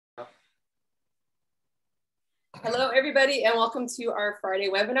Hello, everybody, and welcome to our Friday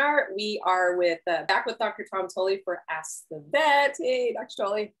webinar. We are back with Dr. Tom Tully for Ask the Vet. Hey, Dr.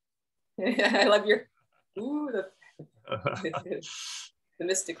 Tully. I love your, the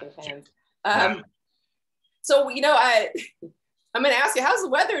mystical hands. So, I'm going to ask you, how's the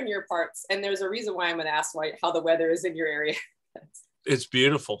weather in your parts? And there's a reason why I'm going to ask how the weather is in your area. It's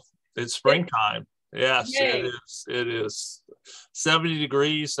beautiful. It's springtime. Yes, Yay. It is 70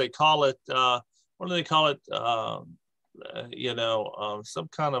 degrees. They call it, what do they call it? Some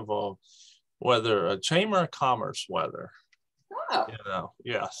kind of a weather, a Chamber of Commerce weather. Oh.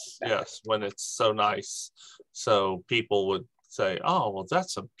 Yes, when it's so nice. So people would say, oh, well,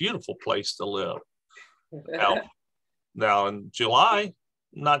 that's a beautiful place to live. Now in July,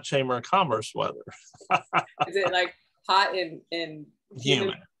 not Chamber of Commerce weather. Is it like hot and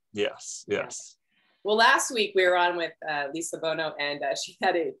humid? Yes. Well, last week we were on with Lisa Bono, and she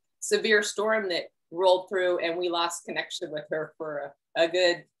had a severe storm that rolled through, and we lost connection with her for a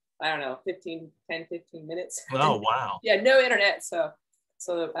good, 15 minutes. Oh, wow. Yeah, no internet. So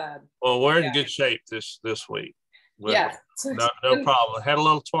well, we're in good shape this week. Yeah. No problem. Had a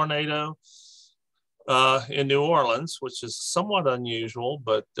little tornado in New Orleans, which is somewhat unusual,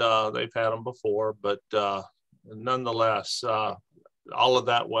 but they've had them before. But nonetheless, all of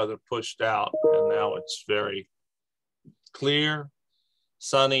that weather pushed out, and now it's very clear,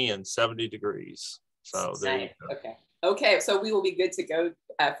 sunny, and 70 degrees. So there you go. Okay. So we will be good to go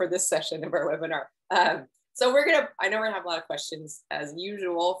for this session of our webinar. So I know we're gonna have a lot of questions as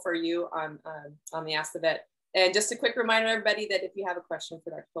usual for you on the Ask the Vet. And just a quick reminder, everybody, that if you have a question for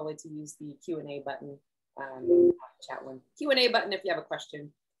Dr. Foley, to use the Q&A button, chat one Q&A button if you have a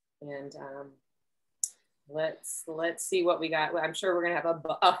question. And let's see what we got. I'm sure we're gonna have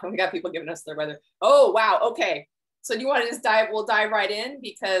we got people giving us their weather. Oh wow. Okay. So do you want to just we'll dive right in,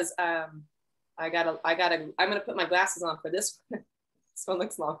 because I'm gonna put my glasses on for this one. This one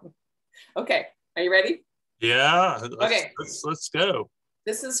looks long. Okay. Are you ready? Yeah. Okay. Let's go.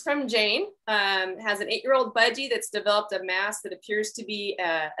 This is from Jane. Has an 8-year-old budgie that's developed a mass that appears to be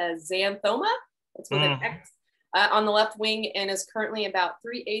a xanthoma. It's with an X on the left wing, and is currently about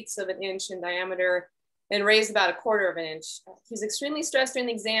 3/8 of an inch in diameter and raised about 1/4 of an inch. He's extremely stressed during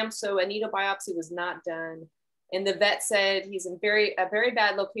the exam, so a needle biopsy was not done. And the vet said he's in a very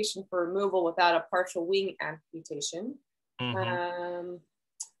bad location for removal without a partial wing amputation,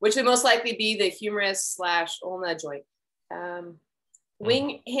 which would most likely be the humerus/ulna joint.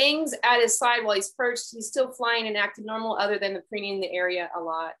 Wing hangs at his side while he's perched. He's still flying and acting normal, other than the preening the area a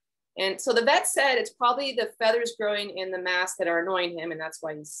lot. And so the vet said it's probably the feathers growing in the mass that are annoying him, and that's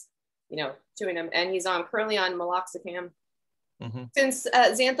why he's, chewing them. And he's currently on meloxicam. Since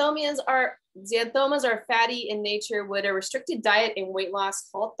xanthomas are fatty in nature, would a restricted diet and weight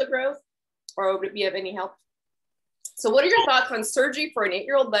loss halt the growth, or would it be of any help? So what are your thoughts on surgery for an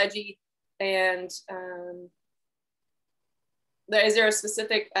 8-year-old budgie? And is there a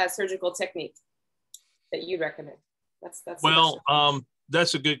specific surgical technique that you recommend? That's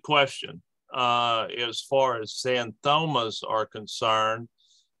a good question. As far as xanthomas are concerned,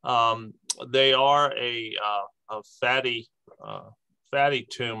 they are a fatty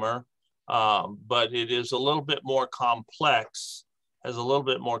tumor, but it is a little bit more complex, has a little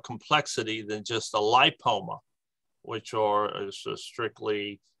bit more complexity than just a lipoma, which is a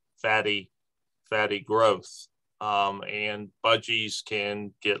strictly fatty growth. And budgies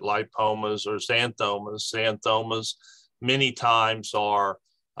can get lipomas or xanthomas. Xanthomas many times are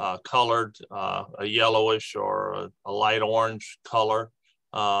colored a yellowish or a light orange color,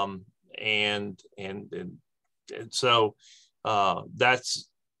 and so that's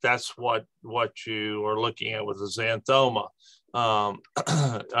what you are looking at with a xanthoma.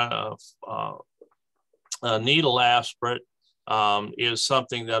 A needle aspirate is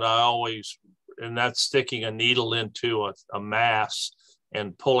something that I always, and that's sticking a needle into a mass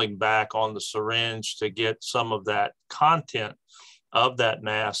and pulling back on the syringe to get some of that content of that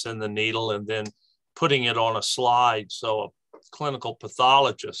mass in the needle, and then putting it on a slide so a clinical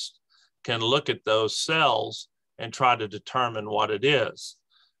pathologist can look at those cells and try to determine what it is.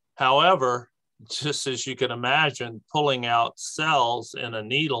 However, just as you can imagine, pulling out cells in a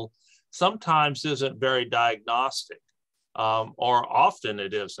needle sometimes isn't very diagnostic, or often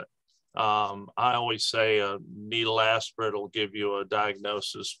it isn't. I always say a needle aspirate will give you a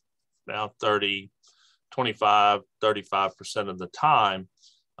diagnosis about 35% of the time,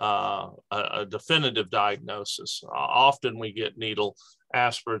 a definitive diagnosis. Often we get needle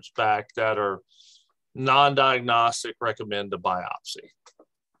aspirates back that are non-diagnostic, recommend a biopsy,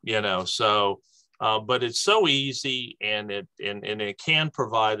 but it's so easy, and it can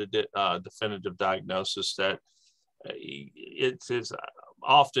provide a definitive diagnosis that it's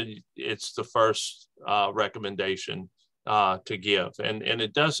often it's the first recommendation to give, and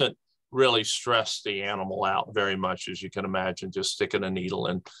it doesn't really stress the animal out very much, as you can imagine, just sticking a needle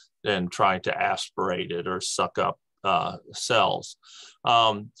in and trying to aspirate it or suck up cells.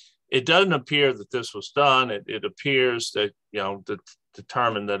 It doesn't appear that this was done. It appears that,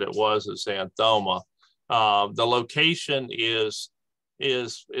 determined that it was a xanthoma. The location is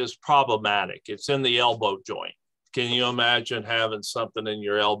problematic. It's in the elbow joint. Can you imagine having something in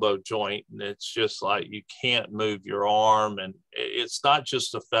your elbow joint and it's just like you can't move your arm? And it's not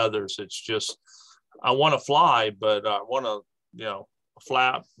just the feathers. It's just, I want to fly, but I want to,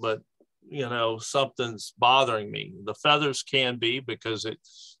 flap, but something's bothering me. The feathers can be, because it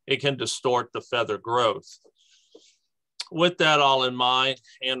can distort the feather growth. With that all in mind,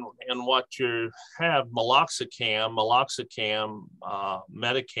 and what you have, meloxicam,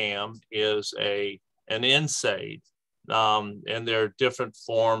 Metacam is an NSAID, and there are different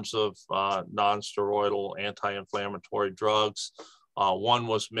forms of non-steroidal anti-inflammatory drugs. One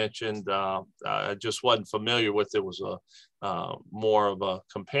was mentioned, I just wasn't familiar with. It was more of a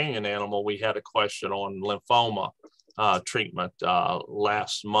companion animal. We had a question on lymphoma treatment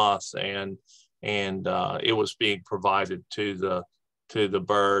last month, and it was being provided to the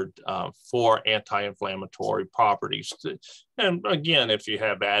bird for anti-inflammatory properties. And again, if you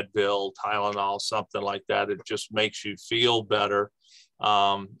have Advil, Tylenol, something like that, it just makes you feel better.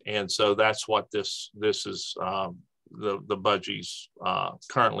 And so that's what this is, the budgie's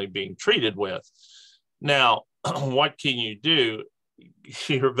currently being treated with. Now, what can you do?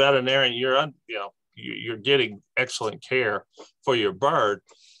 You're a veterinarian, you're getting excellent care for your bird.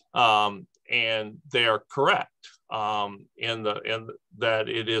 And they are correct in that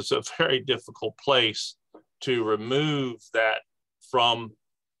it is a very difficult place to remove that from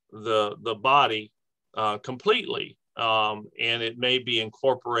the body completely. And it may be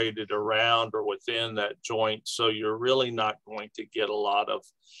incorporated around or within that joint. So you're really not going to get a lot of,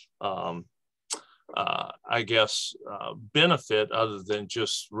 benefit other than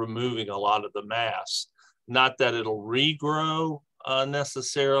just removing a lot of the mass. Not that it'll regrow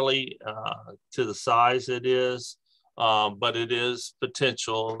necessarily to the size it is, but it is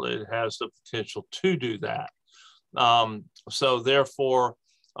potential. It has the potential to do that. So therefore,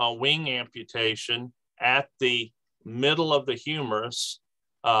 wing amputation at the middle of the humerus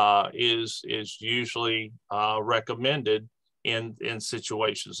is usually recommended in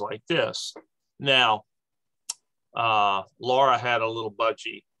situations like this. Now, Laura had a little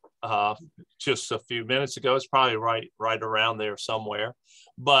budgie just a few minutes ago. It's probably right around there somewhere,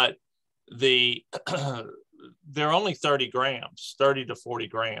 but they're only 30 grams, 30 to 40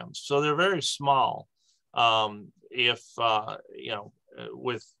 grams. So they're very small.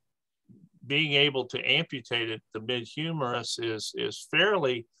 With being able to amputate it, the mid-humerus is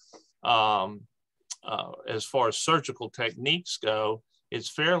fairly, as far as surgical techniques go, it's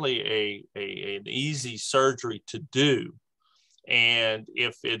fairly an easy surgery to do. And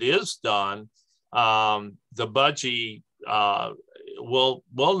if it is done, the budgie will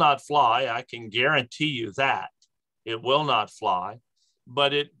not fly. I can guarantee you that. It will not fly,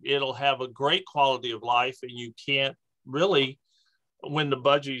 but it'll have a great quality of life, and you can't really, when the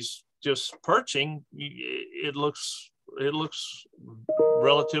budgie's just perching, it looks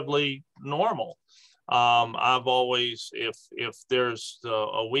relatively normal. I've always, if there's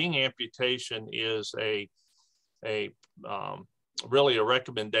a wing amputation is really a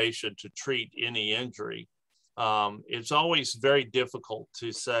recommendation to treat any injury. It's always very difficult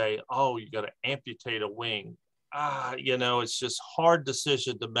to say, oh, you got to amputate a wing. It's just hard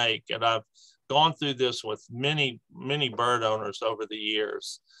decision to make. And I've gone through this with many bird owners over the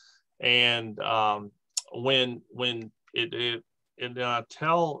years. And when I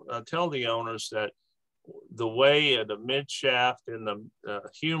tell the owners that the way at the mid shaft and the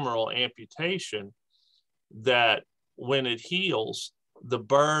humeral amputation, that when it heals, the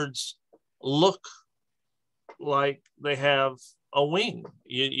birds look like they have a wing.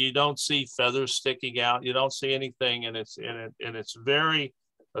 You don't see feathers sticking out. You don't see anything, and it's very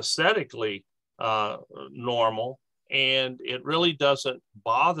aesthetically normal, and it really doesn't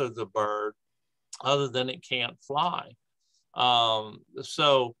bother the bird, other than it can't fly.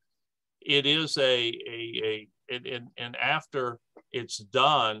 So it is and after it's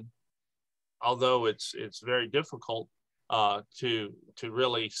done, although it's very difficult to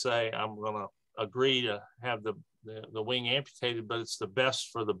really say I'm going to agree to have the wing amputated, but it's the best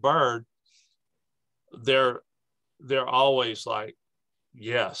for the bird. They're always like,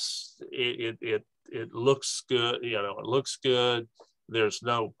 yes, it looks good. It looks good. There's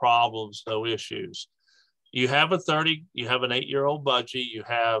no problems, no issues. you have an 8-year-old budgie,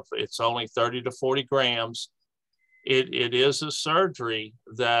 it's only 30 to 40 grams. It is a surgery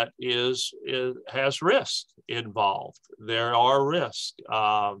that has risk involved. There are risks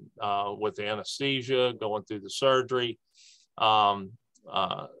with anesthesia, going through the surgery. And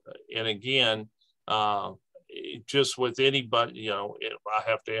again, just with anybody, you know, if I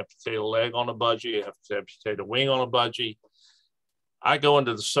have to amputate a leg on a budgie, I have to amputate a wing on a budgie. I go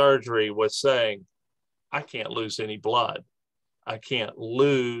into the surgery with saying, I can't lose any blood. I can't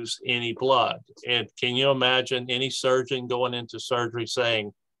lose any blood. And can you imagine any surgeon going into surgery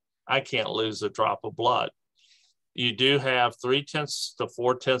saying, I can't lose a drop of blood? You do have 3/10 to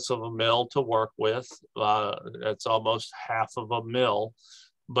 4/10 of a mil to work with. That's almost half of a mil,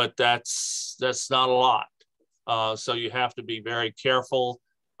 but that's not a lot. So you have to be very careful.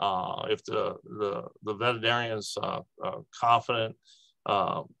 If the veterinarian's confident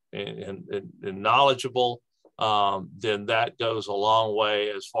and knowledgeable, then that goes a long way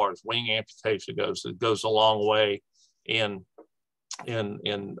as far as wing amputation goes. It goes a long way in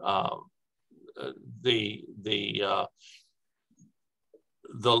the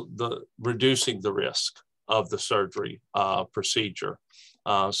reducing the risk of the surgery procedure.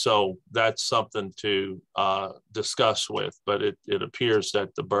 So that's something to discuss with, but it appears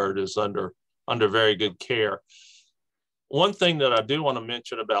that the bird is under very good care. One thing that I do want to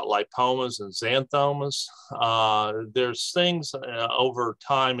mention about lipomas and xanthomas, there's things over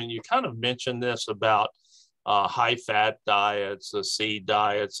time, and you kind of mentioned this about high fat diets, seed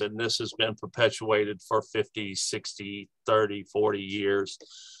diets, and this has been perpetuated for 50, 60, 30, 40 years,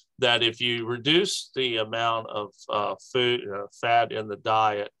 that if you reduce the amount of fat in the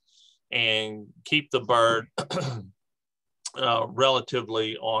diet and keep the bird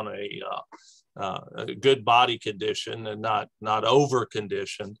relatively on a good body condition and not over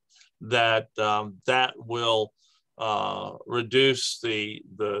conditioned, that will reduce the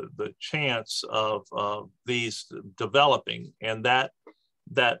chance of these developing, and that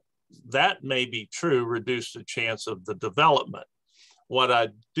may be true, reduce the chance of the development. What I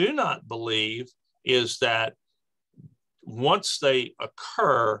do not believe is that once they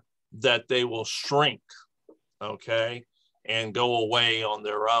occur, that they will shrink, okay, and go away on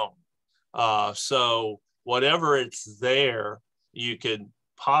their own. So whatever it's there, you can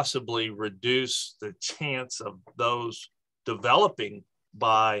possibly reduce the chance of those developing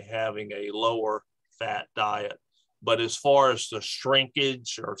by having a lower fat diet. But as far as the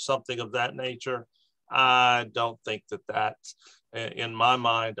shrinkage or something of that nature, I don't think that's, in my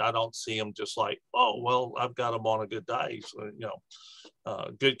mind, I don't see them just like, oh, well, I've got them on a good diet, you know,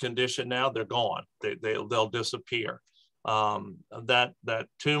 good condition now, they're gone. They'll disappear. That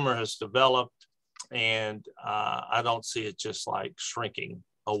tumor has developed, and I don't see it just like shrinking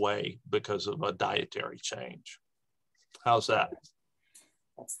away because of a dietary change. How's that?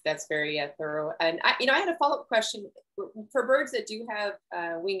 That's very thorough. And I had a follow-up question for birds that do have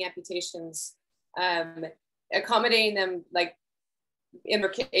wing amputations, accommodating them like in their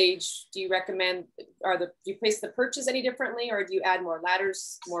cage. Do you recommend, do you place the perches any differently, or do you add more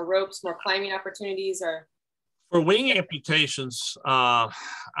ladders, more ropes, more climbing opportunities, or? For wing amputations,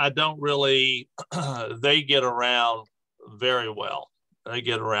 I don't really, they get around very well.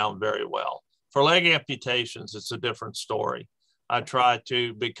 For leg amputations, it's a different story. I try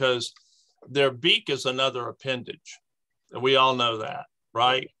to, because their beak is another appendage. And we all know that,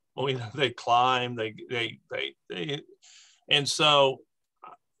 right? We know they climb, and so,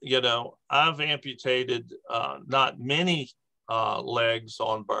 you know, I've amputated not many legs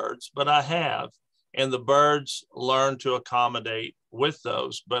on birds, but I have. And the birds learn to accommodate with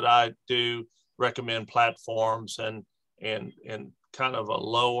those, but I do recommend platforms and kind of a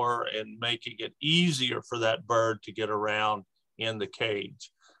lower and making it easier for that bird to get around in the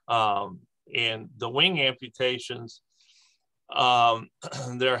cage. And the wing amputations,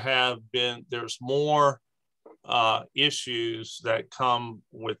 there's more issues that come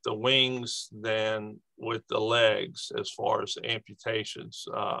with the wings than with the legs as far as amputations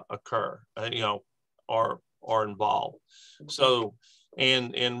occur, you know, are involved. So,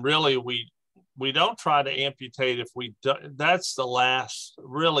 and really we don't try to amputate if we do, that's the last,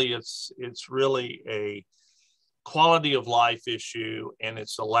 really, it's really a quality of life issue, and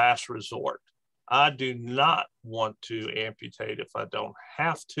it's the last resort. I do not want to amputate if I don't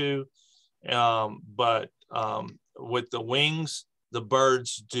have to, but with the wings, the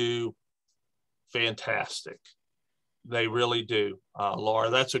birds do fantastic. They really do. Laura,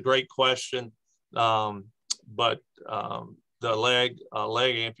 that's a great question. But the leg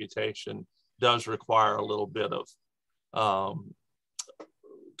amputation does require a little bit of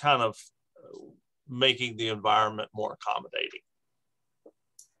kind of making the environment more accommodating.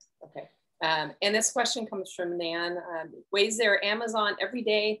 Okay. And this question comes from Nan. Weighs their Amazon every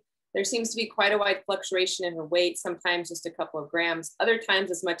day. There seems to be quite a wide fluctuation in her weight, sometimes just a couple of grams, other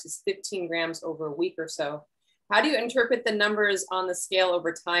times as much as 15 grams over a week or so. How do you interpret the numbers on the scale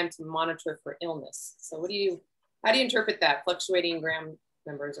over time to monitor for illness? So how do you interpret that, fluctuating gram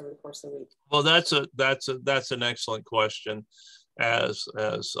numbers over the course of the week? Well, that's an excellent question, as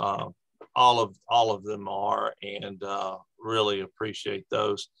all of them are, and really appreciate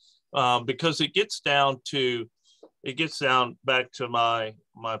those, because it gets down back to my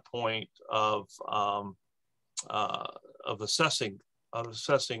point of assessing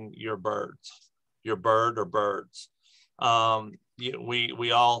your bird or birds.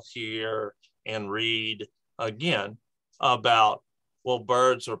 We all hear and read again about, well,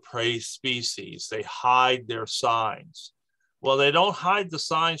 birds are prey species, they hide their signs. Well, they don't hide the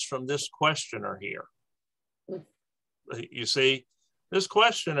signs from this questioner here. You see, this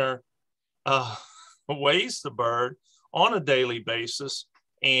questioner weighs the bird on a daily basis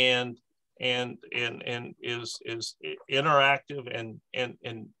and is interactive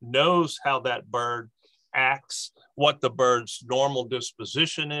and knows how that bird acts, what the bird's normal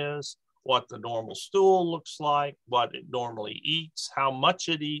disposition is, what the normal stool looks like, what it normally eats, how much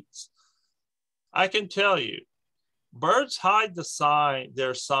it eats. I can tell you, birds hide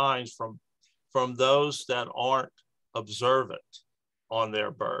their signs from those that aren't observant on their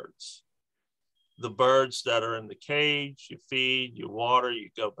birds. The birds that are in the cage, you feed, you water,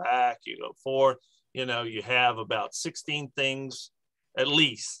 you go back, you go forth, you have about 16 things at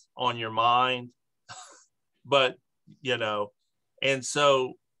least on your mind. But, and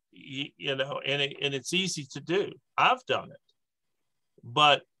so, and it's easy to do. I've done it.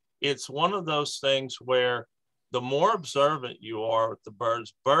 But it's one of those things where the more observant you are with the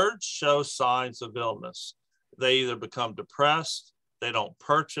birds show signs of illness. They either become depressed, they don't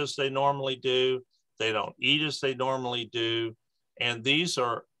perch as they normally do, they don't eat as they normally do. And these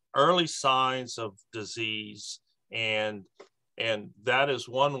are early signs of disease. And that is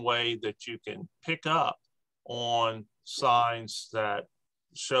one way that you can pick up on signs that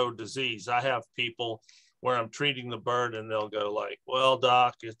show disease. I have people where I'm treating the bird and they'll go like, well,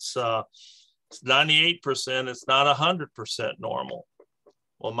 doc, it's 98%, it's not 100% normal.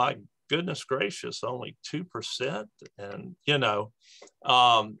 Well, my goodness gracious, only 2%. And,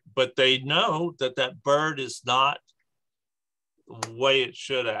 but they know that bird is not the way it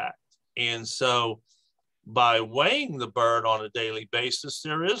should act. And so by weighing the bird on a daily basis,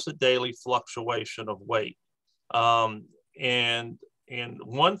 there is a daily fluctuation of weight. And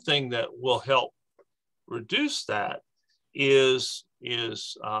one thing that will help reduce that is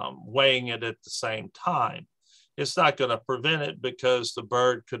weighing it at the same time. It's not going to prevent it because the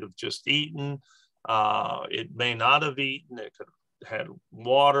bird could have just eaten. It may not have eaten. It could have had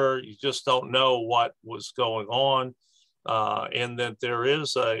water. You just don't know what was going on. And that there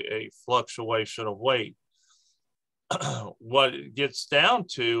is a fluctuation of weight. What it gets down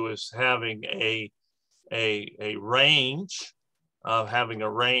to is having a range,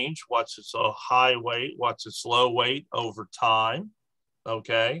 what's its high weight, what's its low weight over time,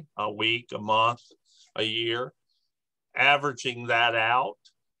 okay, a week, a month, a year, averaging that out,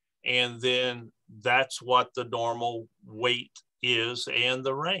 and then that's what the normal weight is and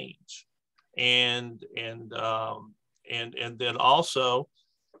the range, and then also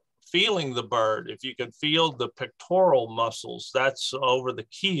feeling the bird. If you can feel the pectoral muscles, that's over the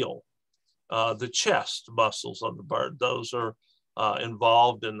keel, the chest muscles of the bird, those are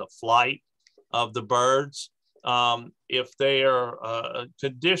involved in the flight of the birds. If they are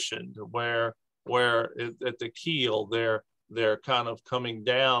conditioned where at the keel, they're kind of coming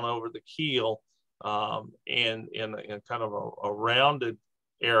down over the keel in kind of a rounded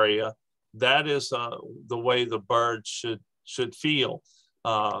area, that is the way the bird should feel.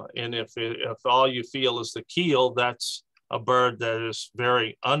 And if all you feel is the keel, that's a bird that is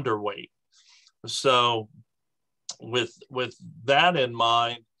very underweight. So with that in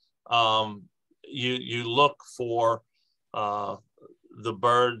mind, you look for the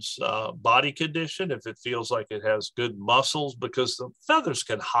bird's body condition. If it feels like it has good muscles, because the feathers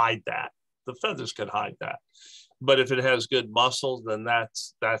can hide that. But if it has good muscles, then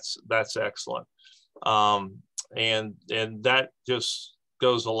that's excellent. And that just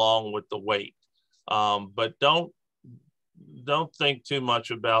goes along with the weight. But don't think too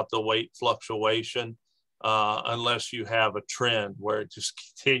much about the weight fluctuation unless you have a trend where it just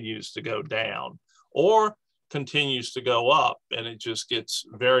continues to go down or continues to go up, and it just gets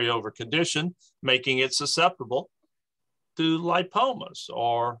very overconditioned, making it susceptible to lipomas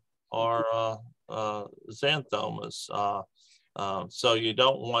or xanthomas. So you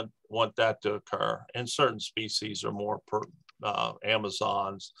don't want that to occur. And certain species are more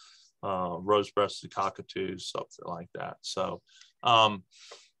Amazons, rose-breasted cockatoos, something like that. So,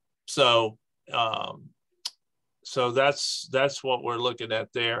 so that's what we're looking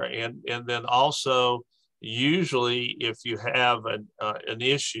at there. And then also, usually if you have an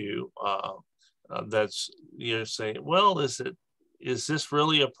issue that's, you're saying, well, is this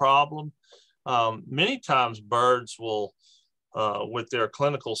really a problem? Many times birds will, with their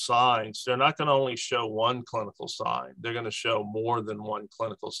clinical signs, they're not going to only show one clinical sign. They're going to show more than one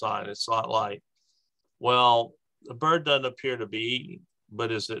clinical sign. It's not like, well, the bird doesn't appear to be eating,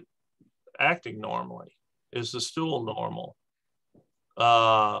 but is it acting normally? Is the stool normal?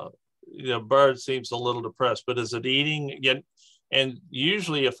 Bird seems a little depressed, but is it eating? And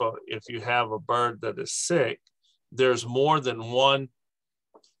usually if you have a bird that is sick, there's more than one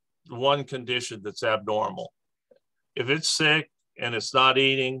condition that's abnormal. If it's sick and it's not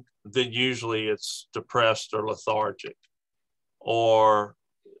eating, then usually it's depressed or lethargic, or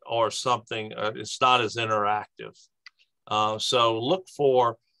something. It's not as interactive. So look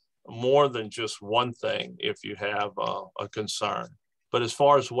for more than just one thing if you have a concern. But as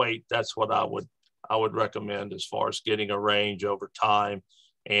far as weight, that's what I would recommend, as far as getting a range over time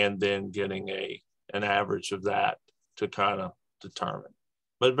and then getting an average of that to kind of determine.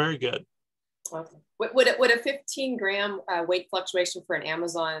 But very good. Okay. Would a 15-gram weight fluctuation for an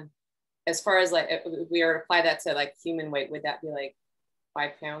Amazon, as far as like, if we were to apply that to like human weight, would that be like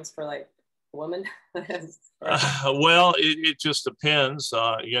 5 pounds for like a woman? Well, it just depends.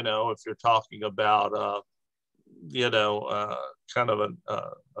 If you're talking about, kind of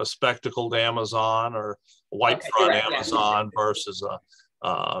a spectacled Amazon or white front Amazon versus a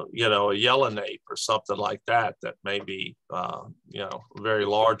yellow nape or something like that may be, very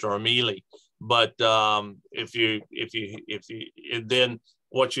large, or a mealy. But then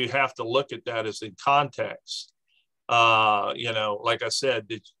what you have to look at that is in context. Like I said,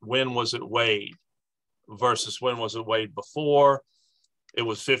 when was it weighed versus when was it weighed before? It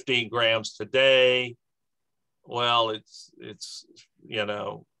was 15 grams today. Well, it's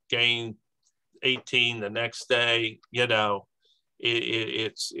gained 18 the next day.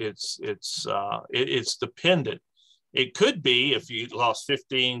 It's dependent. It could be if you lost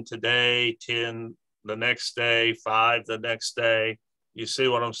 15 today, 10 the next day, 5 the next day. You see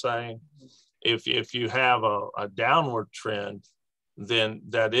what I'm saying? If you have a downward trend, then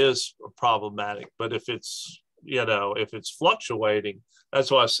that is problematic. But if it's fluctuating,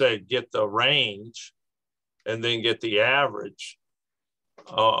 that's why I say get the range and then get the average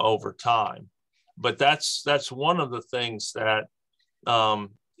over time. But that's one of the things that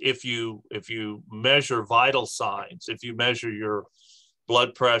if you measure vital signs, if you measure your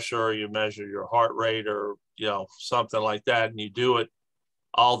blood pressure, or you measure your heart rate, or something like that, and you do it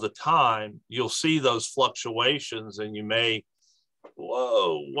all the time, you'll see those fluctuations, and you may,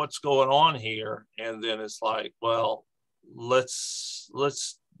 whoa, what's going on here? And then it's like, well, let's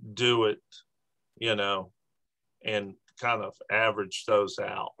do it, and kind of average those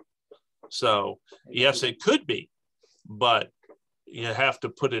out. So yes, it could be, but you have to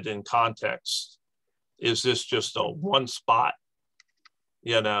put it in context. Is this just a one spot,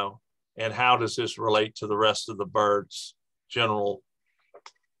 and how does this relate to the rest of the bird's general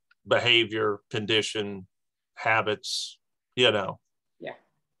behavior, condition, habits, Yeah.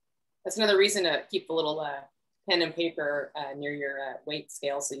 That's another reason to keep a little pen and paper near your weight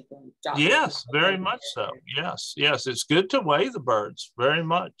scale so you can jot. Yes, very much so. Yes. It's good to weigh the birds, very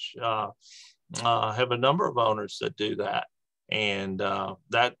much. I have a number of owners that do that. And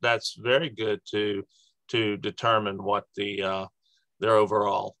that's very good to determine what their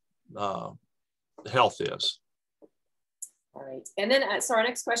overall health is. All right. And then, so our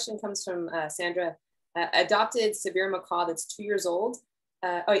next question comes from Sandra. Adopted severe macaw that's 2 years old.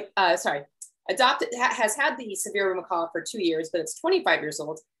 Adopted has had the severe macaw for 2 years, but it's 25 years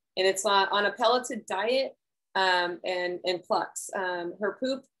old, and it's on a pelleted diet and plucks. Her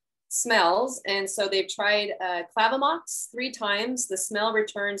poop smells, and so they've tried Clavamox 3 times. The smell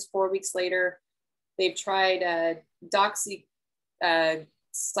returns 4 weeks later. They've tried doxycycline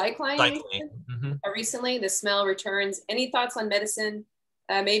recently. The smell returns. Any thoughts on medicine?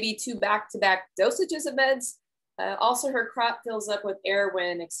 Maybe 2 back-to-back dosages of meds. Also, her crop fills up with air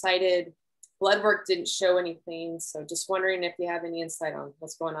when excited. Blood work didn't show anything. So just wondering if you have any insight on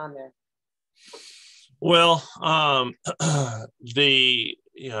what's going on there. Well,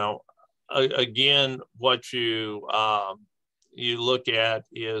 again, what you look at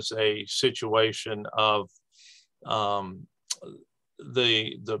is a situation of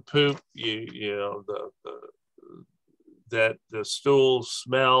the poop, you know, that the stool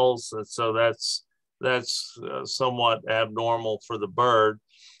smells, and so that's somewhat abnormal for the bird.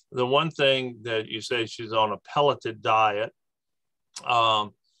 The one thing that you say she's on a pelleted diet, a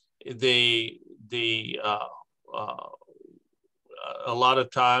lot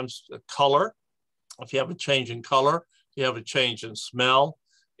of times the color, if you have a change in color, you have a change in smell,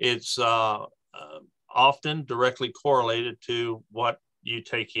 it's often directly correlated to what you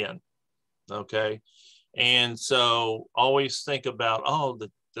take in, okay? And so always think about, oh,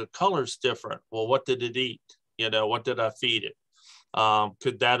 the color's different. Well, what did it eat? You know, what did I feed it?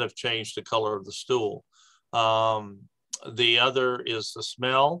 Could that have changed the color of the stool? The other is the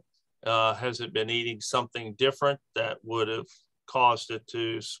smell. Has it been eating something different that would have caused it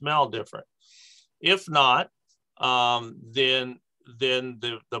to smell different? If not, then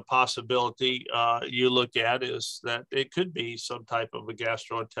the possibility you look at is that it could be some type of a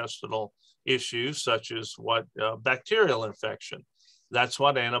gastrointestinal issue, such as what bacterial infection. That's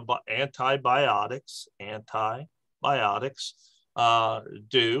what antibiotics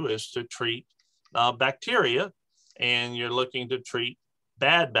do, is to treat bacteria, and you're looking to treat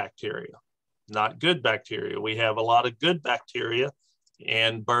bad bacteria, not good bacteria. We have a lot of good bacteria,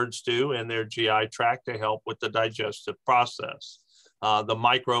 and birds do, in their GI tract to help with the digestive process. The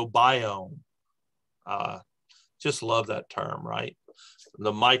microbiome, just love that term, right?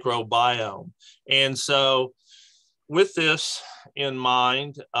 The microbiome. And so with this in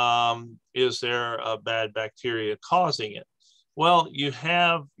mind, is there a bad bacteria causing it? Well, you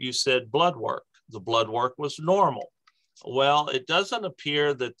said blood work. The blood work was normal. Well, it doesn't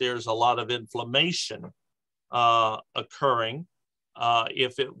appear that there's a lot of inflammation occurring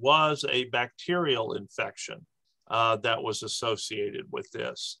if it was a bacterial infection that was associated with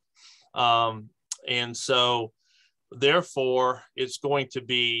this. And so therefore, it's going to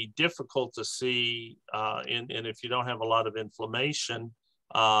be difficult to see, and if you don't have a lot of inflammation,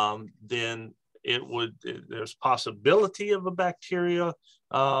 then there's possibility of a bacteria,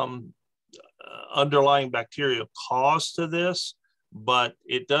 underlying bacterial cause to this, but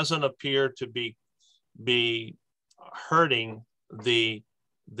it doesn't appear to be hurting any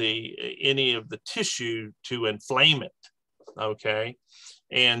of the tissue to inflame it, okay?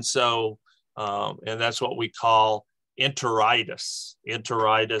 And so, and that's what we call enteritis.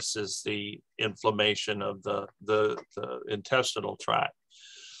 Enteritis is the inflammation of the intestinal tract.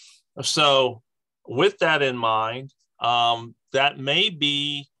 So with that in mind, that may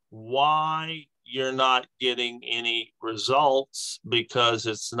be why you're not getting any results, because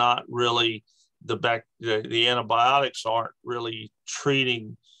it's not really the antibiotics aren't really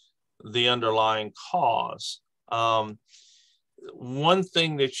treating the underlying cause. One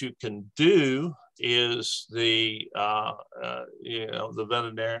thing that you can do is the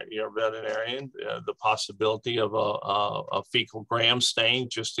veterinarian, the possibility of a fecal gram stain,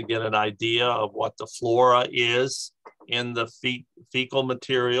 just to get an idea of what the flora is in the fecal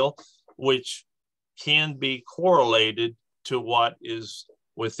material, which can be correlated to what is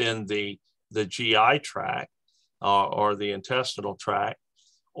within the GI tract or the intestinal tract,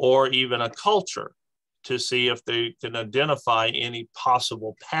 or even a culture to see if they can identify any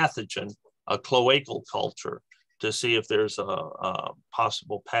possible pathogen, a cloacal culture, to see if there's a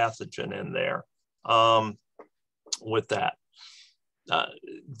possible pathogen in there with that.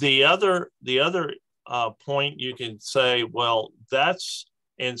 The other point you can say, well,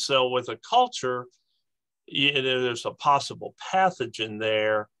 and so with a culture, there's a possible pathogen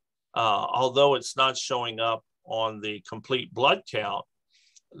there, although it's not showing up on the complete blood count,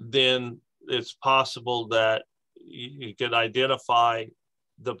 then it's possible that you could identify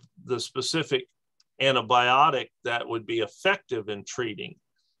the specific antibiotic that would be effective in treating.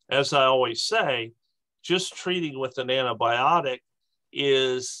 As I always say, just treating with an antibiotic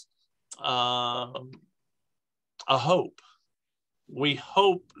is a hope. We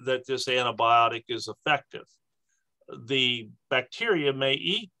hope that this antibiotic is effective. The bacteria may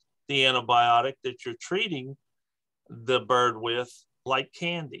eat the antibiotic that you're treating the bird with like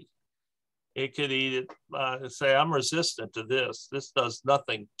candy. It could eat it and say, I'm resistant to this. This does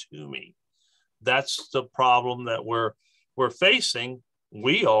nothing to me. That's the problem that we're facing.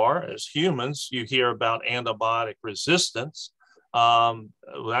 We are, as humans, you hear about antibiotic resistance.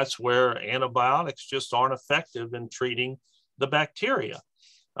 That's where antibiotics just aren't effective in treating the bacteria.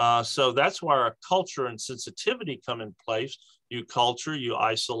 So that's where our culture and sensitivity come in place. You culture, you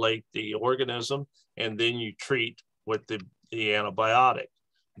isolate the organism, and then you treat with the antibiotic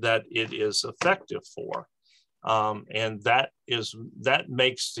that it is effective for. And that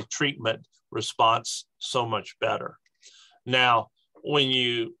makes the treatment response so much better. Now, when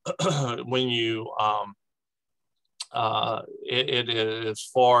you as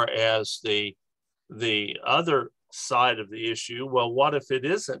far as the other side of the issue, well, what if it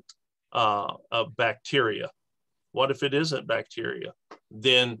isn't a bacteria? What if it isn't bacteria?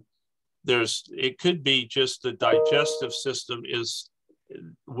 Then it could be just the digestive system is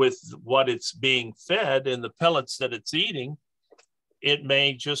with what it's being fed and the pellets that it's eating, it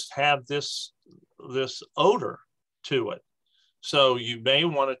may just have this odor to it. So you may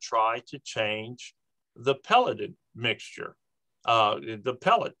want to try to change the pelleted mixture, the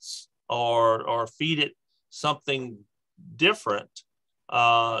pellets, or feed it something different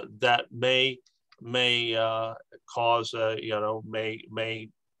that may cause may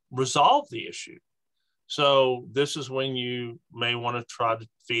resolve the issue. So this is when you may want to try to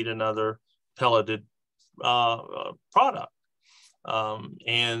feed another pelleted product.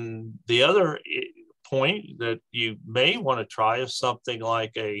 And the other point that you may want to try is something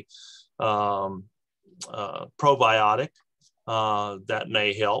like a probiotic that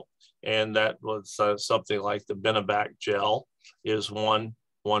may help. And that was something like the Benebac gel is one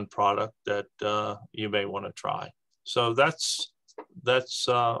product that you may want to try. So that's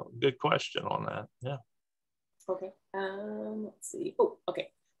a good question on that. Yeah. Okay. Let's see. Oh,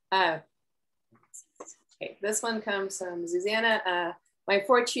 okay. Okay. This one comes from Susanna. My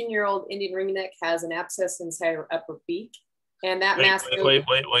 14-year-old Indian ringneck has an abscess inside her upper beak, and that mass. Wait.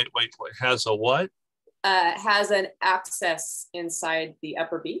 Has a what? Has an abscess inside the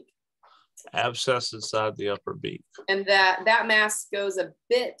upper beak. Abscess inside the upper beak. And that mass goes a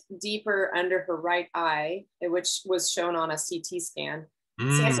bit deeper under her right eye, which was shown on a CT scan.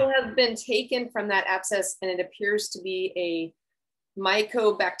 Sample has been taken from that abscess, and it appears to be a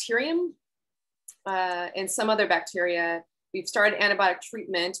mycobacterium and some other bacteria. We've started antibiotic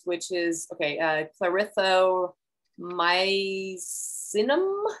treatment, which is, clarithromycinum.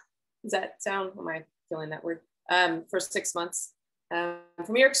 Does that sound, am I feeling that word? For 6 months.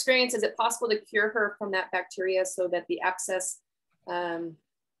 From your experience, is it possible to cure her from that bacteria so that the abscess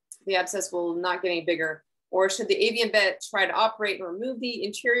will not get any bigger? Or should the avian vet try to operate and remove the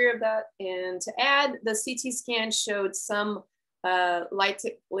interior of that? And to add, the CT scan showed some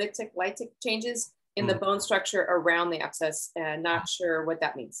lytic changes in the bone structure around the abscess, and not sure what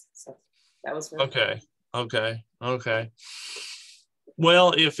that means. So that was okay.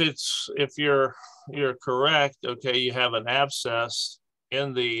 Well, if you're correct, okay, you have an abscess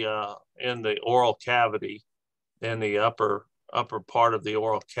in the oral cavity, in the upper part of the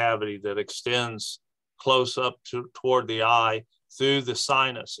oral cavity that extends close up toward the eye through the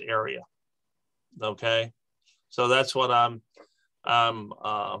sinus area. Okay, so that's what I'm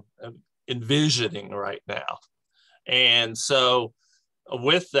envisioning right now. And so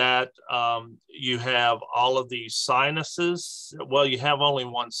with that, you have all of these sinuses. Well, you have only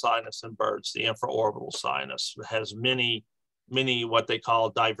one sinus in birds, the infraorbital sinus. It has many what they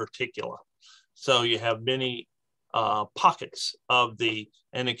call diverticula. So you have many pockets of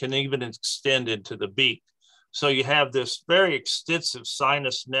and it can even extend into the beak. So you have this very extensive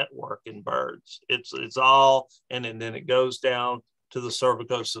sinus network in birds. It's all, and then it goes down to the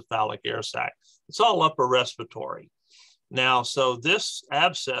cervicocephalic air sac. It's all upper respiratory. Now, so this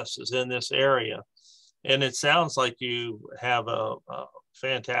abscess is in this area, and it sounds like you have a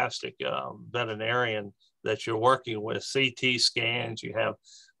fantastic veterinarian that you're working with. CT scans, you have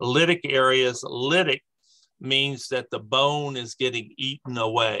lytic areas. Lytic means that the bone is getting eaten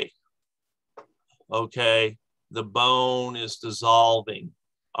away. Okay, the bone is dissolving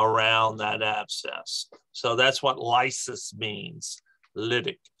around that abscess. So that's what lysis means,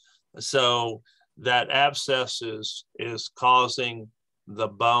 lytic. So that abscess is causing the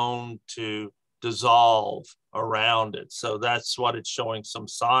bone to dissolve around it. So that's what it's showing some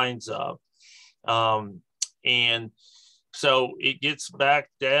signs of. And so it gets back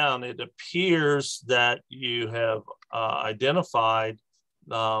down. It appears that you have identified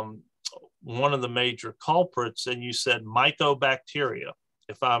one of the major culprits, and you said mycobacteria,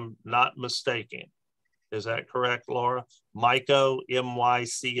 if I'm not mistaken. Is that correct, Laura? Myco,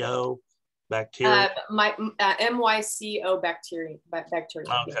 M-Y-C-O, bacteria? MYCO bacteria.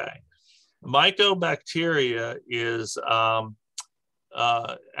 Okay. Mycobacteria is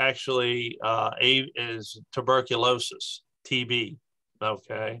actually is tuberculosis, TB,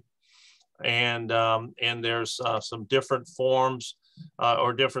 okay? And there's some different forms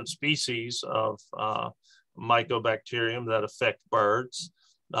or different species of mycobacterium that affect birds.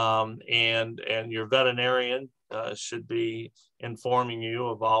 And your veterinarian should be informing you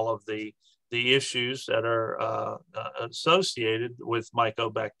of all of the issues that are associated with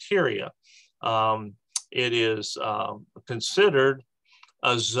mycobacteria. It is considered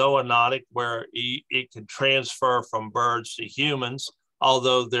a zoonotic where it can transfer from birds to humans,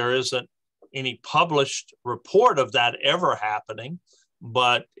 although there isn't any published report of that ever happening,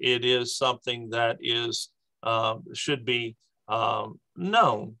 but it is something that is should be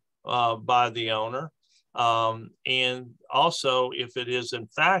known by the owner. And also, if it is in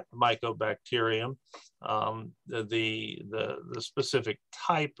fact Mycobacterium, the specific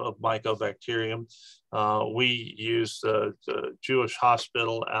type of Mycobacterium, we use the Jewish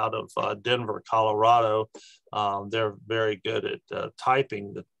hospital out of Denver, Colorado. They're very good at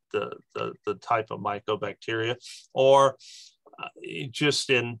typing the type of Mycobacteria, or just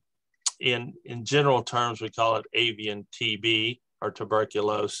in general terms, we call it avian TB or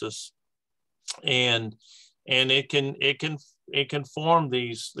tuberculosis, and it can form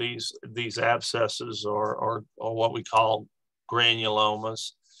these abscesses or what we call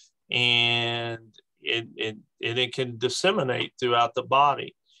granulomas, and it can disseminate throughout the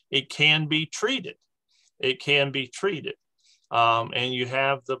body. It can be treated. And you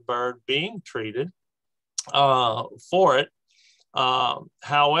have the bird being treated for it.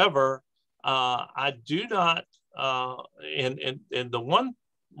 However, I do not, and the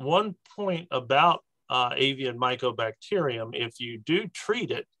one point about avian mycobacterium, if you do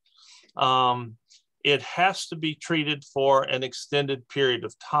treat it, it has to be treated for an extended period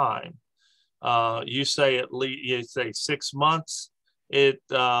of time. You say at least, you say 6 months. It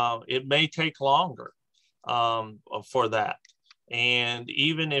may take longer for that. And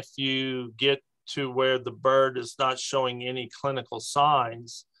even if you get to where the bird is not showing any clinical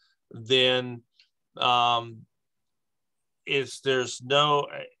signs, then there's no,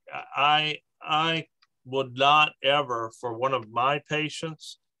 I would not ever, for one of my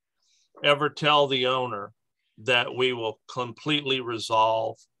patients, ever tell the owner that we will completely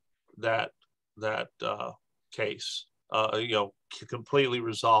resolve that case, completely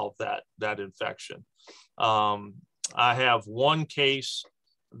resolve that infection. I have one case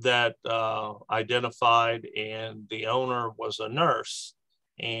that identified, and the owner was a nurse,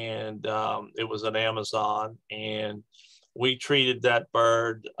 and it was an Amazon, and we treated that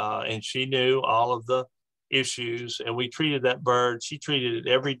bird, and she knew all of the issues, and we treated that bird. She treated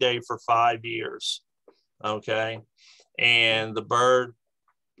it every day for 5 years, okay? And the bird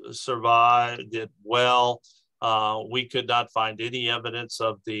survived, did well. We could not find any evidence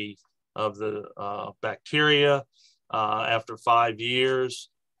of the bacteria. After 5 years,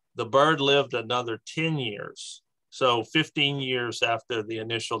 the bird lived another 10 years. So 15 years after the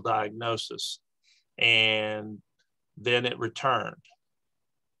initial diagnosis. And then it returned.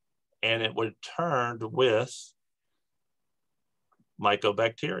 And it returned with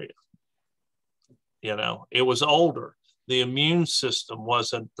mycobacteria. It was older. The immune system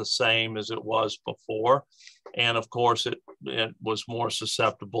wasn't the same as it was before. And of course, it was more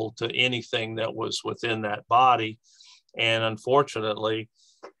susceptible to anything that was within that body. And unfortunately,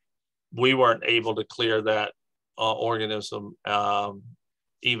 we weren't able to clear that organism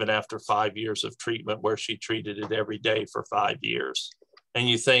even after 5 years of treatment, where she treated it every day for 5 years. And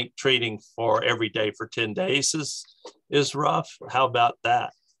you think treating for every day for 10 days is rough? How about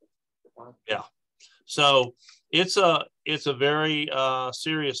that? Yeah. So it's a very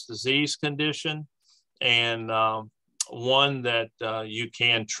serious disease condition, and one that you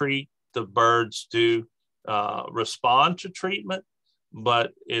can treat. The birds do respond to treatment,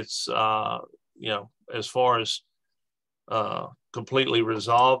 but it's as far as completely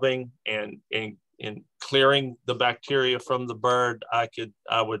resolving and clearing the bacteria from the bird, I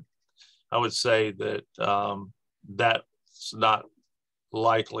would say that that's not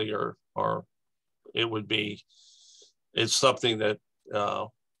likely, or it would be. It's something that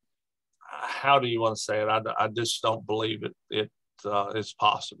how do you want to say it? I just don't believe it is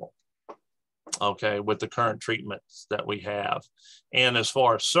possible. Okay, with the current treatments that we have. And as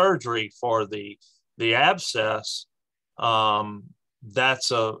far as surgery for the abscess,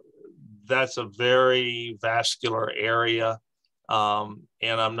 that's a very vascular area, and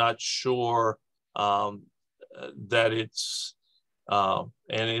I'm not sure that it's and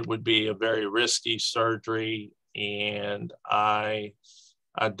it would be a very risky surgery, and I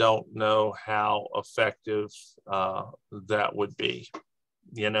don't know how effective that would be.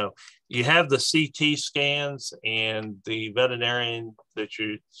 You have the CT scans, and the veterinarian that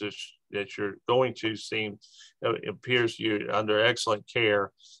you're going to appears you're under excellent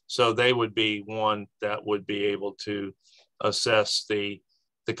care. So they would be one that would be able to assess the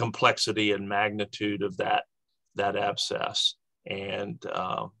complexity and magnitude of that abscess. And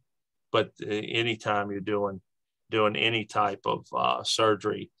but anytime you're doing any type of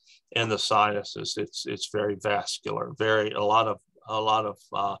surgery in the sinuses, it's very vascular, a lot of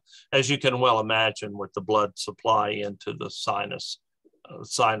as you can well imagine, with the blood supply into the sinus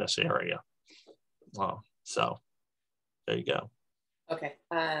area. So there you go. Okay.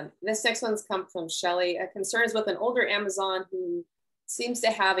 This next one's come from Shelley. Concerns with an older Amazon who seems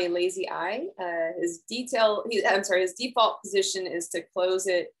to have a lazy eye. His default position is to close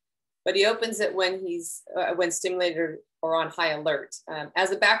it, but he opens it when he's when stimulated or on high alert.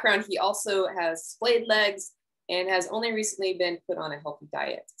 As a background, he also has splayed legs and has only recently been put on a healthy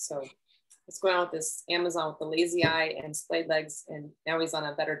diet. So what's going on with this Amazon with the lazy eye and splayed legs, and now he's on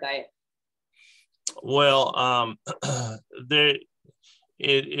a better diet? Well,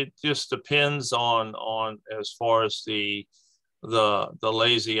 it just depends on as far as the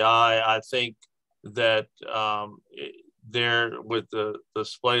lazy eye. I think that there with the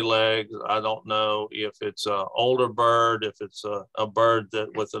splay legs, I don't know if it's an older bird, if it's a bird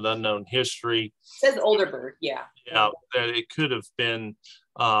that with an unknown history. It says older bird, yeah. Yeah, that it could have been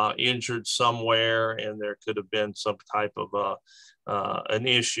injured somewhere, and there could have been some type of an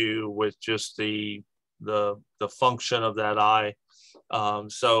issue with just the function of that eye.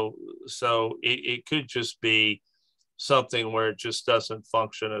 So it could just be something where it just doesn't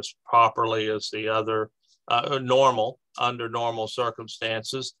function as properly as the other under normal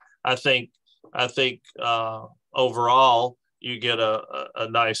circumstances. I think overall you get a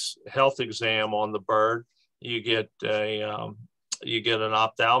nice health exam on the bird. You get an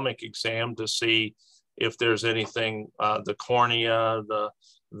ophthalmic exam to see if there's anything, the cornea,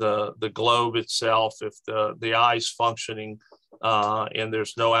 the globe itself, if the eye's functioning and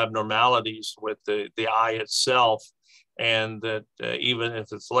there's no abnormalities with the eye itself. And that even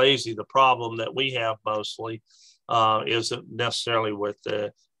if it's lazy, the problem that we have mostly isn't necessarily with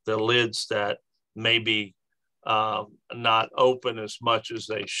the lids that may be not open as much as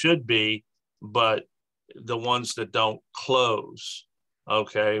they should be, but the ones that don't close,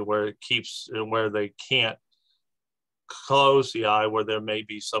 okay, where they can't close the eye, where there may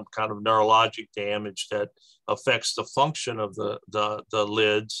be some kind of neurologic damage that affects the function of the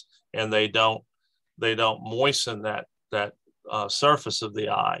lids, and they don't moisten that surface of the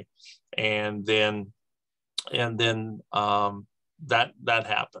eye, and then that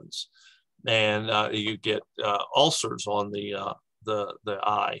happens, and you get ulcers on the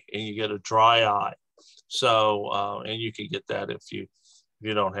eye, and you get a dry eye. So and you can get that if you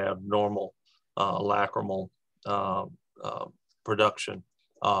don't have normal lacrimal production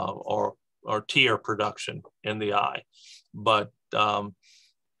or tear production in the eye. But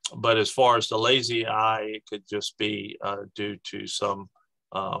as far as the lazy eye, it could just be due to some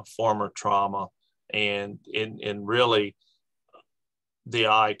former trauma, and really the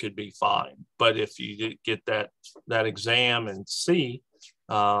eye could be fine. But if you get that exam and see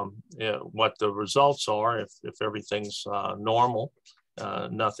what the results are, if everything's normal,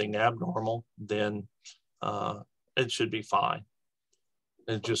 nothing abnormal, then it should be fine.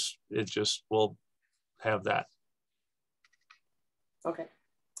 It just will have that. Okay.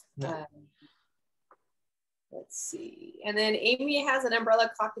 Let's see. And then Amy has an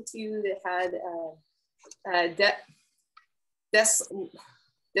umbrella cockatoo that had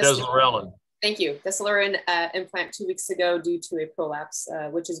Deslorelan. Thank you. Deslorelan implant 2 weeks ago due to a prolapse,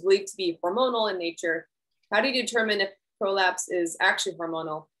 which is believed to be hormonal in nature. How do you determine if prolapse is actually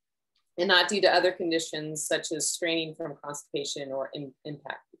hormonal and not due to other conditions such as straining from constipation or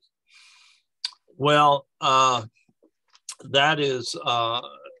impact? Well, that is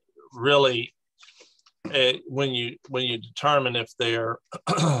really when you determine if they're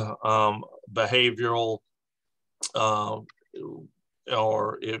behavioral,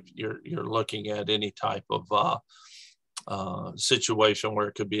 or if you're looking at any type of situation where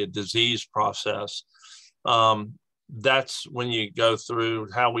it could be a disease process. That's when you go through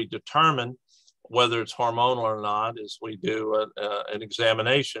how we determine whether it's hormonal or not, is we do an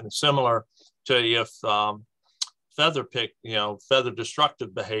examination similar to if feather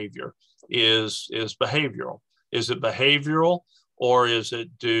destructive behavior is behavioral. Is it behavioral, or is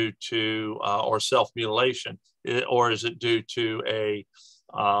it due to or self-mutilation, or is it due to a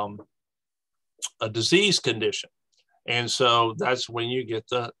disease condition? And so that's when you get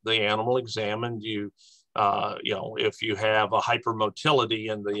the animal examined. If you have a hypermotility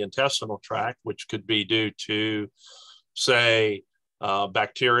in the intestinal tract, which could be due to, say,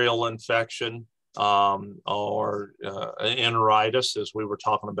 bacterial infection, or enteritis, as we were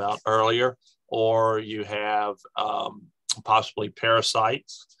talking about earlier, or you have possibly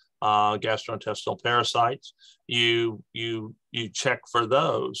parasites, gastrointestinal parasites, you check for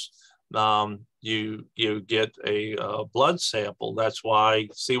those. You get a blood sample. That's why,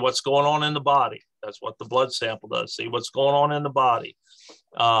 see what's going on in the body. That's what the blood sample does. See what's going on in the body.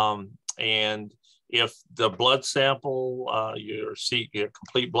 And if the blood sample, your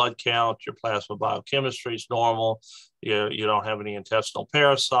complete blood count, your plasma biochemistry is normal, you don't have any intestinal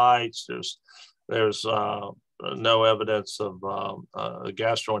parasites, there's no evidence of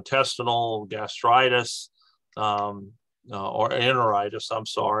gastrointestinal gastritis or enteritis, I'm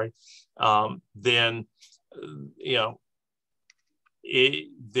sorry, then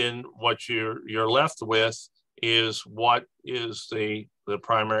then what you're left with is what is the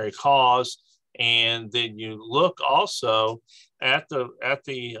primary cause. And then you look also at the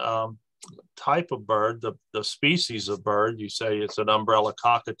type of bird, the species of bird. You say it's an umbrella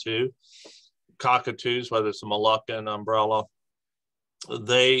cockatoo. Cockatoos, whether it's a Moluccan umbrella,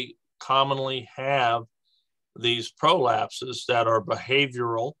 they commonly have these prolapses that are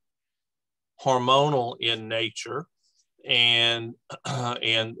behavioral, hormonal in nature, and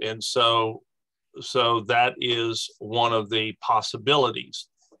so that is one of the possibilities.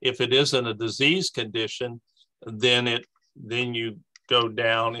 If it isn't a disease condition, then you go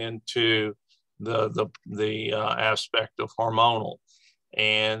down into the aspect of hormonal,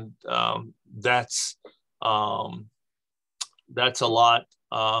 and that's a lot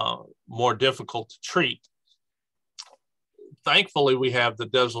more difficult to treat. Thankfully, we have the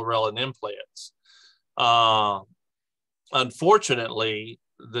deslorelan implants. Unfortunately,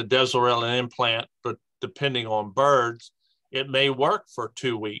 the deslorelan implant, but depending on birds, it may work for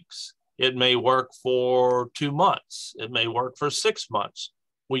 2 weeks. It may work for 2 months. It may work for 6 months.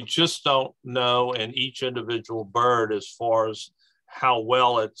 We just don't know in each individual bird as far as how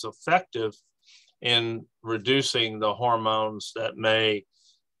well it's effective in reducing the hormones that may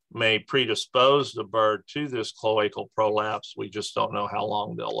predispose the bird to this cloacal prolapse. We just don't know how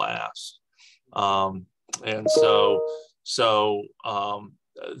long they'll last. And so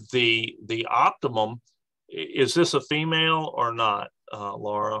the optimum, is this a female or not,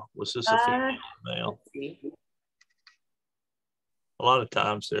 Laura? Was this a female? A lot of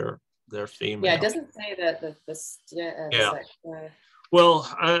times they're female. Yeah, it doesn't say that yeah. Well,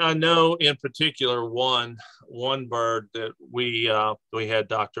 I know in particular one bird that we had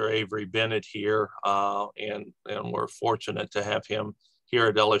Dr. Avery Bennett here, and we're fortunate to have him here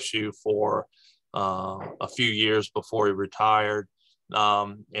at LSU for a few years before he retired.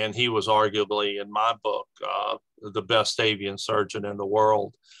 And he was arguably, in my book, the best avian surgeon in the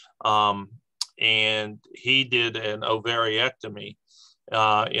world. And he did an ovariectomy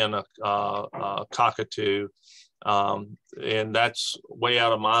in a cockatoo. And that's way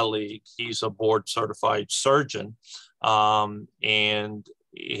out of my league. He's a board certified surgeon. And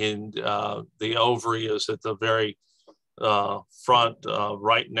the ovary is at the very front,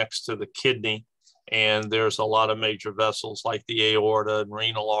 right next to the kidney. And there's a lot of major vessels like the aorta and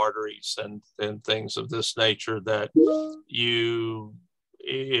renal arteries and things of this nature that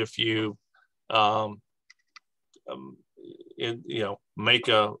if you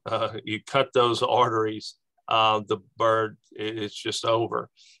you cut those arteries, the bird, it's just over.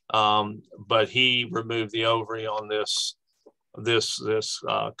 But he removed the ovary on this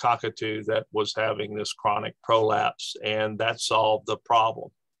cockatoo that was having this chronic prolapse, and that solved the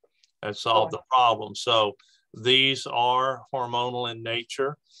problem. So these are hormonal in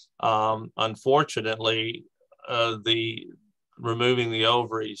nature. Unfortunately, removing the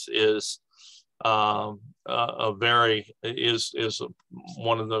ovaries is one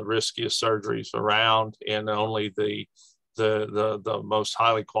of the riskiest surgeries around, and only the most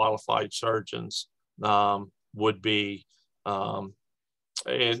highly qualified surgeons would be.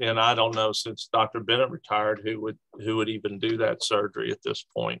 And I don't know, since Dr. Bennett retired, who would even do that surgery at this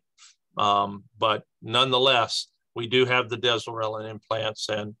point. But nonetheless, we do have the deslorelan implants,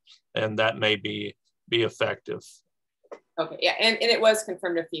 and that may be effective. Okay, yeah, and it was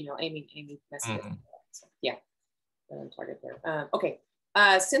confirmed a female, Amy Mesquita. So, yeah, target there. Okay,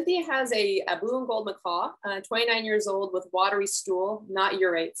 Cynthia has a blue and gold macaw, 29 years old, with watery stool, not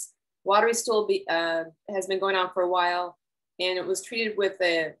urates. Watery stool has been going on for a while, and it was treated with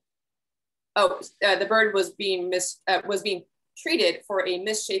the bird was being treated for a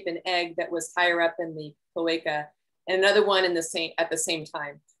misshapen egg that was higher up in the cloaca, and another one at the same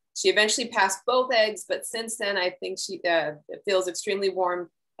time. She eventually passed both eggs, but since then, I think it feels extremely warm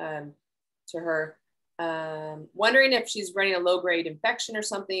to her. Wondering if she's running a low-grade infection or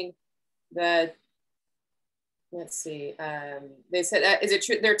something. Let's see. They said, is it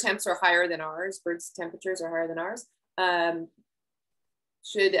true their temps are higher than ours? Birds' temperatures are higher than ours.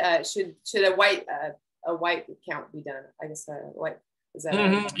 Should a white count be done? I guess white is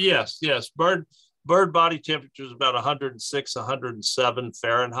that? Yes. Bird body temperature is about 106, 107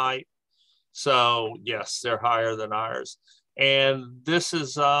 Fahrenheit. So yes, they're higher than ours. And this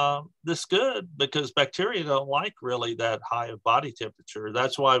is this good because bacteria don't like really that high of body temperature.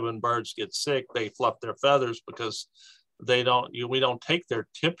 That's why when birds get sick, they fluff their feathers, because we don't take their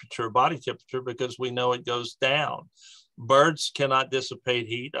temperature, body temperature, because we know it goes down. Birds cannot dissipate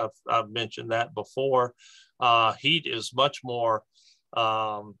heat. I've mentioned that before. Heat is much more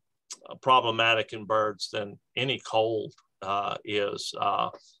problematic in birds than any cold is.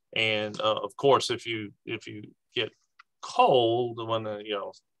 And of course, if you get cold, when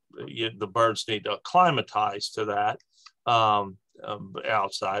the birds need to acclimatize to that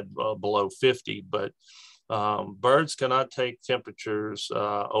outside below 50, but birds cannot take temperatures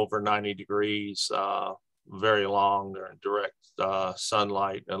over 90 degrees very long or in direct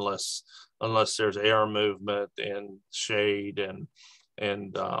sunlight, unless there's air movement and shade, and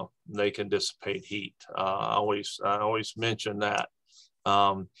they can dissipate heat. I always mention that.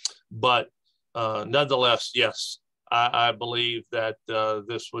 But nonetheless, yes, I believe that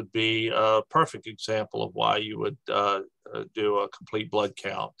this would be a perfect example of why you would do a complete blood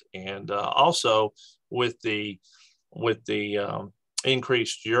count. And also with the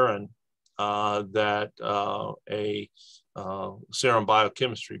increased urine, that a serum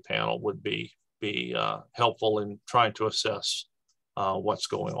biochemistry panel would be helpful in trying to assess what's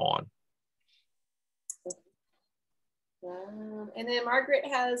going on. And then Margaret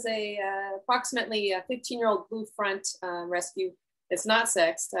has approximately a 15-year-old blue front rescue. It's not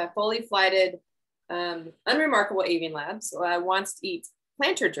sexed, fully flighted, unremarkable avian labs. Wants to eat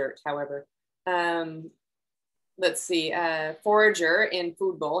planter dirt, however. Let's see, forager in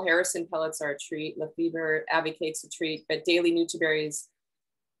food bowl. Harrison pellets are a treat. Lafeber advocates a treat, but daily is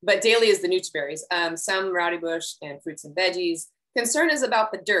the newtberries. Some rowdy bush and fruits and veggies. Concern is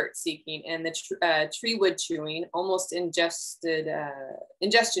about the dirt seeking and the tree wood chewing, almost ingestion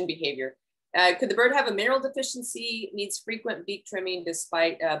behavior. Could the bird have a mineral deficiency? Needs frequent beak trimming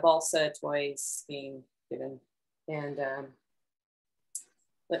despite balsa toys being given. And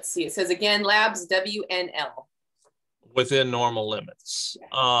let's see, it says again, labs WNL. Within normal limits.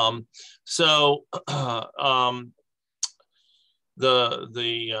 Yeah.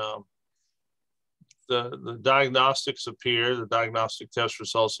 The diagnostics appear, the diagnostic test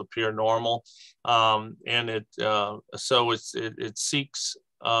results appear normal, and it seeks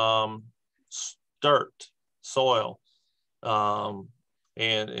dirt, soil, and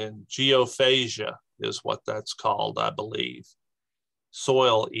geophagia is what that's called, I believe,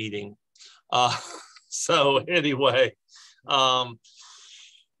 soil eating. So anyway,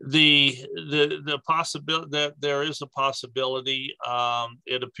 the possibility that there is a possibility.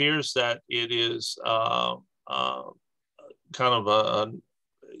 It appears that it is kind of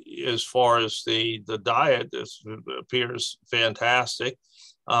as far as the diet, this appears fantastic.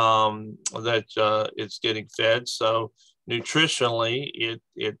 That it's getting fed, so nutritionally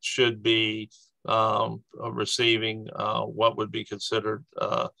it should be receiving what would be considered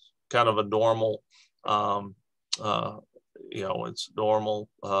kind of a normal. It's normal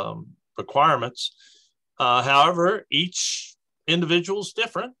requirements. However, each individual is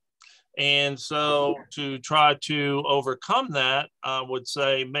different. And so to try to overcome that, I would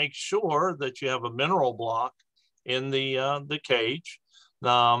say make sure that you have a mineral block in the cage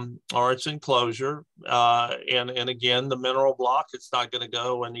or its enclosure. And again, the mineral block, it's not going to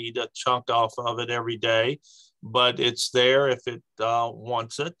go and eat a chunk off of it every day, but it's there if it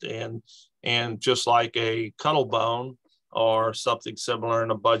wants it. And just like a cuttle bone or something similar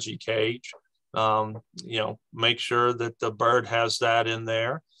in a budgie cage, make sure that the bird has that in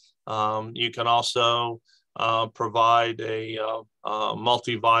there. You can also provide a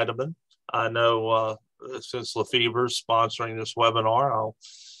multivitamin. I know since Lafeber's sponsoring this webinar,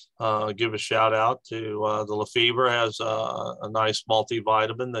 I'll give a shout out to the Lafeber has a nice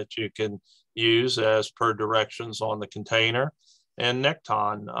multivitamin that you can use as per directions on the container, and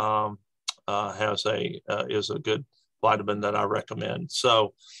Necton is a good vitamin that I recommend.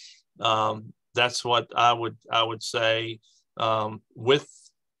 So that's what I would say, with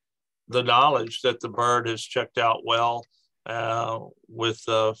the knowledge that the bird is checked out well with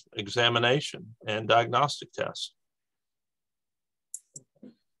examination and diagnostic tests.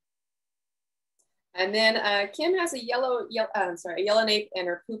 And then Kim has a yellow nape, and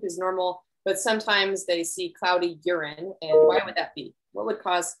her poop is normal, but sometimes they see cloudy urine. And why would that be? What would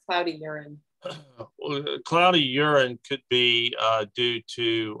cause cloudy urine? Cloudy urine could be due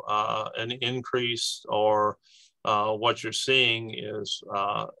to an increase, or what you're seeing is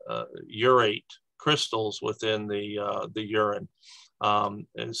urate crystals within the urine.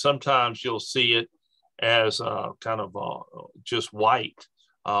 And sometimes you'll see it as kind of just white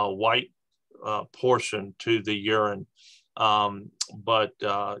portion to the urine. But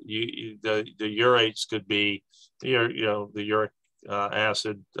the urates could be, the uric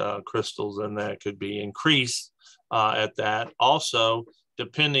acid crystals in that could be increased at that. Also,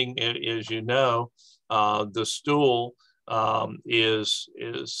 depending, as you know, the stool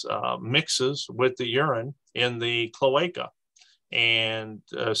mixes with the urine in the cloaca. And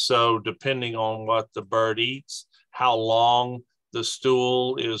so depending on what the bird eats, how long the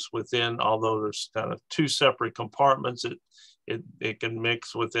stool is within, although there's kind of two separate compartments, it can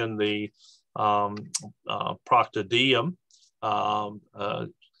mix within the proctodium.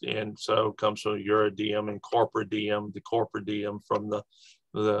 And so comes from uridium and corporidium, the corporidium from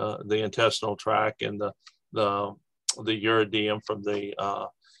the intestinal tract, and the uridium from the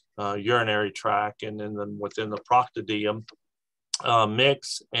urinary tract, and then within the proctodium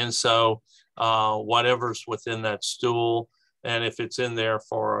mix. And so whatever's within that stool, and if it's in there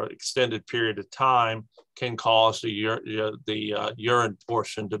for an extended period of time, can cause the urine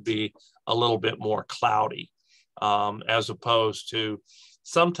portion to be a little bit more cloudy, as opposed to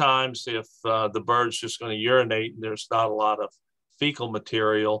sometimes if the bird's just going to urinate and there's not a lot of fecal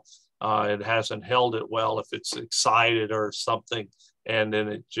material, it hasn't held it well, if it's excited or something, and then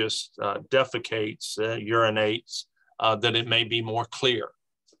it just defecates, urinates, then it may be more clear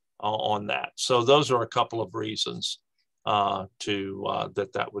on that. So those are a couple of reasons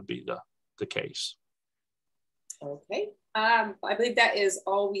that would be the case. Okay. I believe that is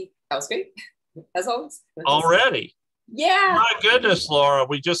all that was great, as always. Already? Yeah. My goodness, Laura,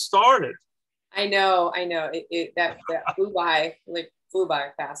 we just started. I know. That flew by,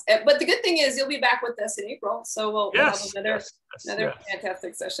 fast. But the good thing is you'll be back with us in April. So we'll have another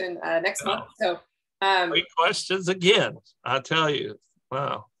fantastic session next month. So great questions again. I tell you,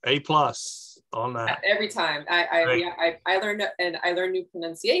 wow, A+ on that. Every time I learned, and I learned new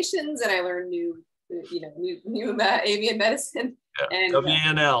pronunciations, and I learned new avian medicine. Yeah. And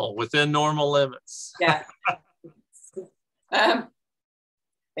WNL within normal limits. Yeah.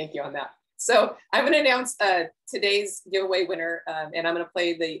 Thank you on that. So I'm going to announce today's giveaway winner, and I'm going to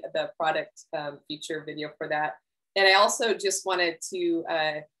play the product feature video for that. And I also just wanted to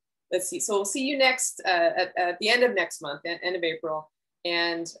let's see. So we'll see you next at the end of next month, end of April,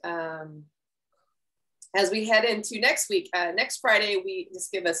 and as we head into next week, next Friday, we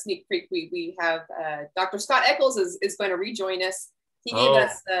just give a sneak peek. We have Dr. Scott Eccles is going to rejoin us. He gave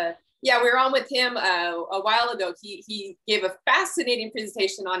us, we were on with him a while ago. He gave a fascinating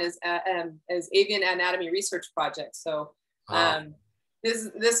presentation on his avian anatomy research project. So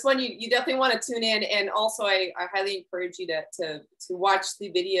this one you definitely want to tune in. And also, I highly encourage you to watch the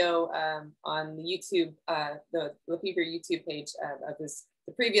video on the YouTube, the Lafeber YouTube page of the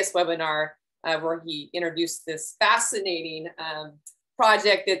previous webinar. Where he introduced this fascinating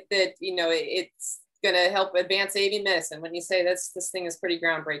project that it's going to help advance avian medicine. When you say this thing is pretty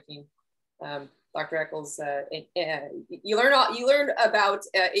groundbreaking, Dr. Eccles, you learn about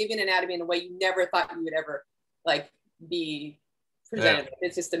avian anatomy in a way you never thought you would ever be presented. Yeah.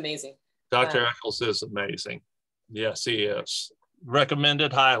 It's just amazing. Dr. Eccles is amazing. Yes, he is.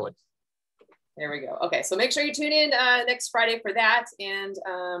 Recommended highly. There we go. Okay, so make sure you tune in next Friday for that, and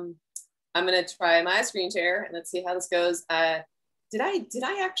I'm going to try my screen share and let's see how this goes. Did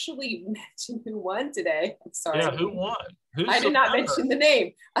I actually mention who won today? I'm sorry. Yeah, who won? I did not mention the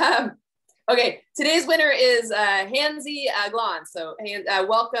name. Okay, today's winner is Hansi Glon. So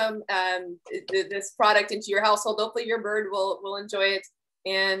welcome this product into your household. Hopefully your bird will enjoy it.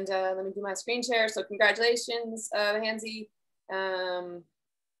 And let me do my screen share. So congratulations, Hansi. There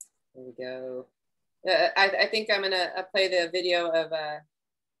we go. I think I'm going to play the video of...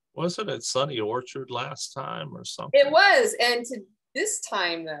 Wasn't it Sunny Orchard last time or something? It was, and this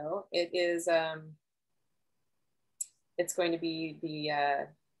time though, it is. It's going to be the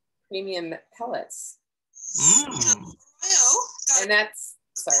premium pellets. And that's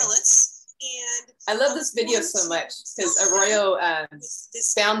pellets. And I love this video so much because Arroyo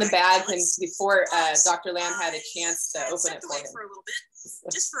found the bag and before Dr. Lamb had a chance to open it for him. For a little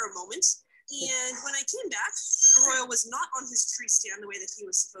bit, just for a moment. And when I came back, Arroyo was not on his tree stand the way that he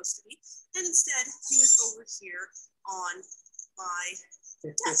was supposed to be. And instead, he was over here on my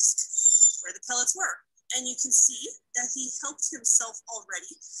desk where the pellets were. And you can see that he helped himself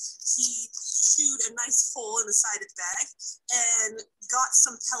already. He chewed a nice hole in the side of the bag and got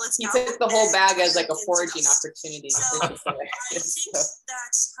some pellets out. He took the whole bag as like a foraging opportunity. So I think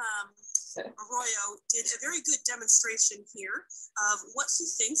that Arroyo did a very good demonstration here of what he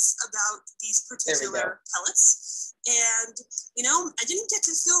thinks about these particular pellets. And, I didn't get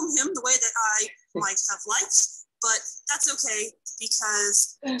to film him the way that I might have liked, but that's okay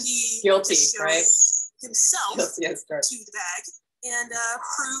because he Guilty, just showed right? himself Guilty as charged. to the bag and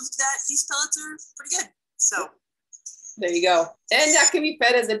proved that these pellets are pretty good. So there you go. And that can be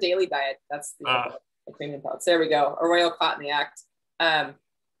fed as a daily diet. That's the premium pellets. There we go. A royal caught in the act.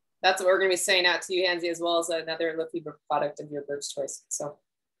 That's what we're going to be saying out to you, Hansy, as well as another Lafeber product of your bird's choice. So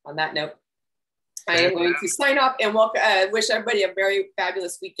on that note, I am going to sign off and wish everybody a very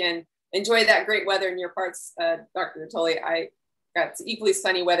fabulous weekend. Enjoy that great weather in your parts, Dr. Tully. I got equally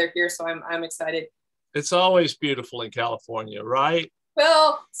sunny weather here, so I'm excited. It's always beautiful in California, right?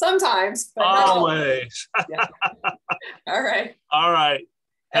 Well, sometimes, but not always. Yeah. All right. All right.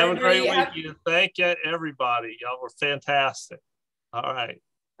 Have Everybody a great weekend. Thank you, everybody. Y'all were fantastic. All right.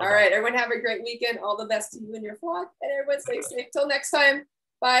 All right. Everyone have a great weekend. All the best to you and your flock. And everyone stay safe. Till next time.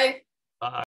 Bye. Bye.